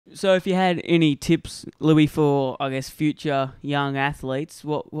So if you had any tips, Louis, for, I guess, future young athletes,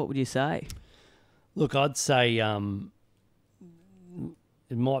 what would you say? Look, I'd say it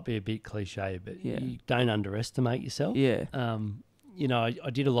might be a bit cliche, but you don't underestimate yourself. Yeah. I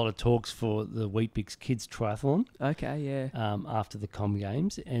did a lot of talks for the Weet-Bix Kids Triathlon. Okay, yeah. After the Com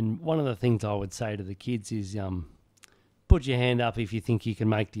Games. And one of the things I would say to the kids is put your hand up if you think you can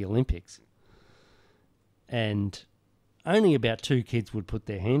make the Olympics. And only about 2 kids would put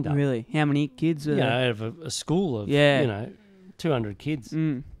their hand up. Really? How many kids were there? Out of a school of, 200 kids.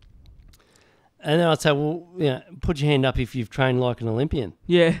 Mm. And then I'd say, well, put your hand up if you've trained like an Olympian.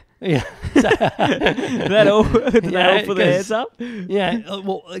 Yeah. Yeah. That all put their hands up? Yeah,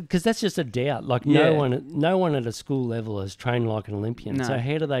 well, because that's just a doubt. Like no one at a school level has trained like an Olympian. No. So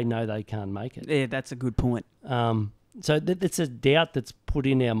how do they know they can't make it? Yeah, that's a good point. So it's a doubt that's put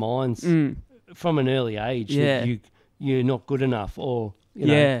in our minds from an early age that you're not good enough, or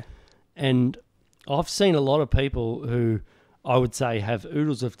And I've seen a lot of people who I would say have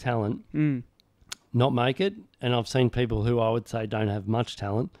oodles of talent not make it, and I've seen people who I would say don't have much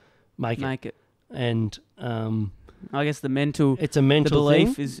talent make it. And I guess it's a mental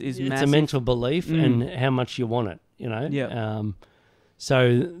belief thing. is it's massive. A mental belief and how much you want it, Yeah.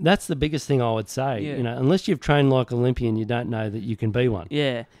 So that's the biggest thing I would say. Yeah. Unless you've trained like Olympian, you don't know that you can be one.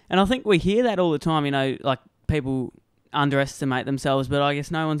 Yeah. And I think we hear that all the time, like people underestimate themselves, but I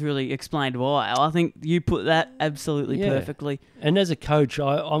guess no one's really explained why. I think you put that absolutely perfectly. And as a coach,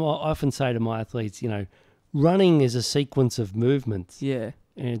 I often say to my athletes, running is a sequence of movements. Yeah.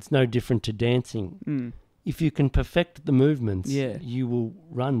 And it's no different to dancing. If you can perfect the movements, you will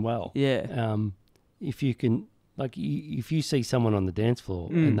run well. Yeah. If you can, if you see someone on the dance floor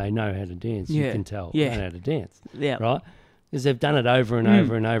and they know how to dance, you can tell they know how to dance. Yeah. Right? Because they've done it over and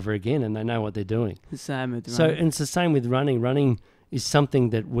over and over again, and they know what they're doing. The same with running. And it's the same with running. Running is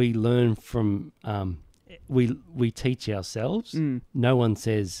something that we learn from, we teach ourselves. No one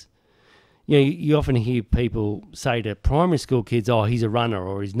says, you often hear people say to primary school kids, oh, he's a runner,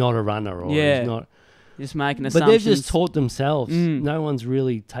 or he's not a runner, or he's not. Just making assumptions. But they've just taught themselves. No one's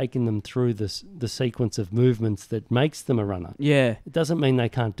really taken them through the sequence of movements that makes them a runner. Yeah. It doesn't mean they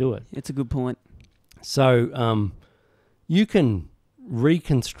can't do it. It's a good point. So you can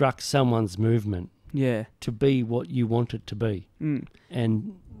reconstruct someone's movement to be what you want it to be.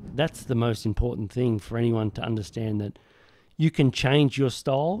 And that's the most important thing for anyone to understand, that you can change your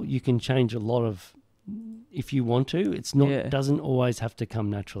style. You can change a lot of, if you want to. It's not doesn't always have to come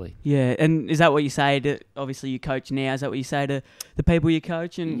naturally. Yeah, and is that what you say to, obviously you coach now, is that what you say to the people you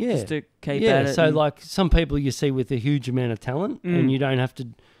coach, and just to keep at it? So like some people you see with a huge amount of talent and you don't have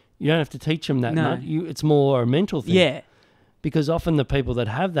to teach them that much. It's more a mental thing. Yeah. Because often the people that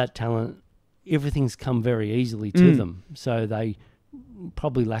have that talent, everything's come very easily to them. So they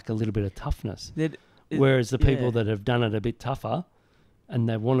probably lack a little bit of toughness. Whereas the people that have done it a bit tougher and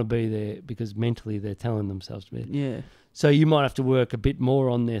they want to be there because mentally they're telling themselves to be there. Yeah. So you might have to work a bit more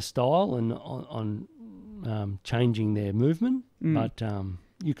on their style and on changing their movement, but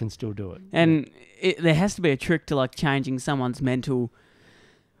you can still do it. And there has to be a trick to changing someone's mental,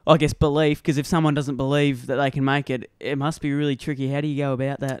 I guess, belief, because if someone doesn't believe that they can make it, it must be really tricky. How do you go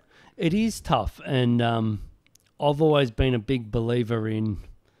about that? It is tough, and I've always been a big believer in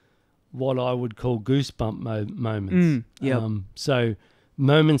what I would call goosebump moments. So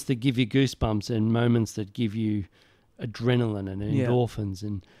moments that give you goosebumps and moments that give you adrenaline and endorphins,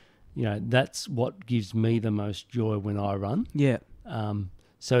 and that's what gives me the most joy when I run. Yeah.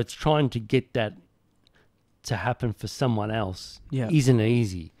 So it's trying to get that to happen for someone else isn't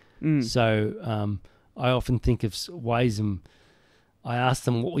easy. So I often think of ways, and I ask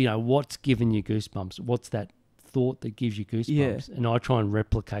them, what's giving you goosebumps? What's that thought that gives you goosebumps? And I try and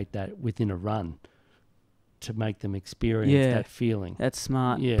replicate that within a run to make them experience that feeling. That's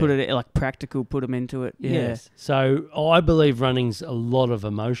smart. Yeah. Put it practical, put them into it. Yeah. Yes. So I believe running's a lot of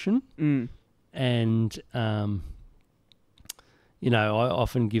emotion, and I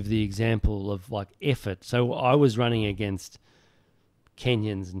often give the example of effort. So I was running against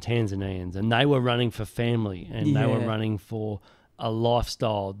Kenyans and Tanzanians, and they were running for family, and they were running for a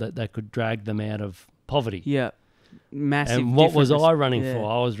lifestyle that could drag them out of poverty. Yeah. Massive. And what was I running for?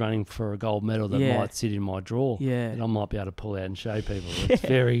 I was running for a gold medal that might sit in my drawer that I might be able to pull out and show people. It's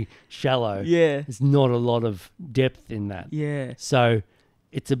very shallow. Yeah. There's not a lot of depth in that. Yeah. So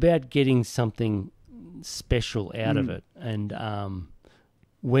it's about getting something special out of it. And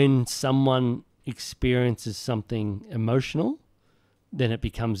when someone experiences something emotional, then it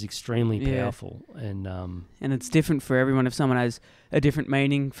becomes extremely Yeah. powerful. And And it's different for everyone. If someone has a different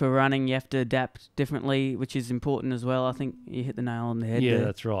meaning for running, you have to adapt differently, which is important as well. I think you hit the nail on the head yeah, there.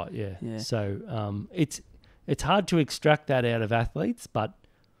 that's right. Yeah. Yeah. So it's hard to extract that out of athletes, but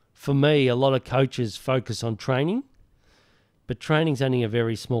for me, a lot of coaches focus on training, but training's only a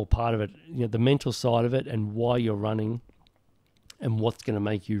very small part of it. You know, the mental side of it and why you're running and what's going to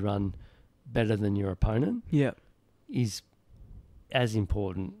make you run better than your opponent Yeah. is as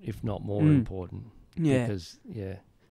important, if not more important. Yeah. Because, yeah,